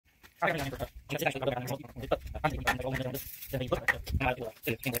I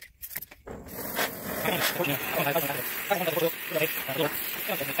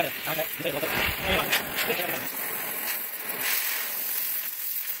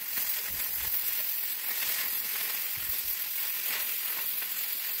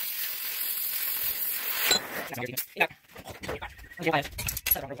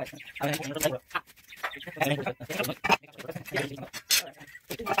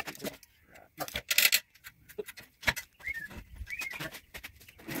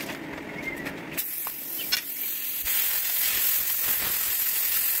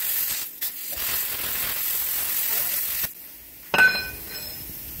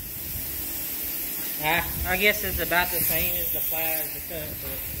guess it's about the same as the flat as the cut,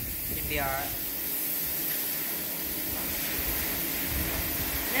 but it'd be alright.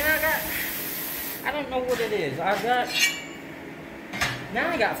 And I don't know what it is. Now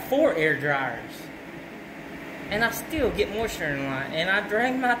I got 4 air dryers. And I still get moisture in line. And I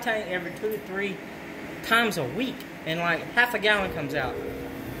drag my tank every 2 to 3 times a week. And like half a gallon comes out.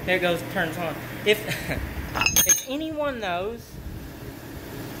 There it goes, turns on. If anyone knows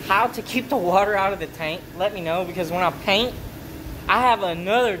how to keep the water out of the tank, let me know, because when I paint, I have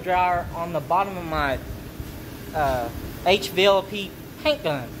another dryer on the bottom of my HVLP paint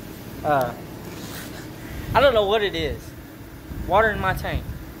gun. I don't know what it is. Water in my tank.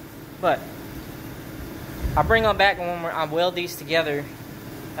 But I'll bring them back when I weld these together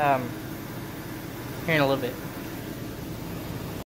here in a little bit.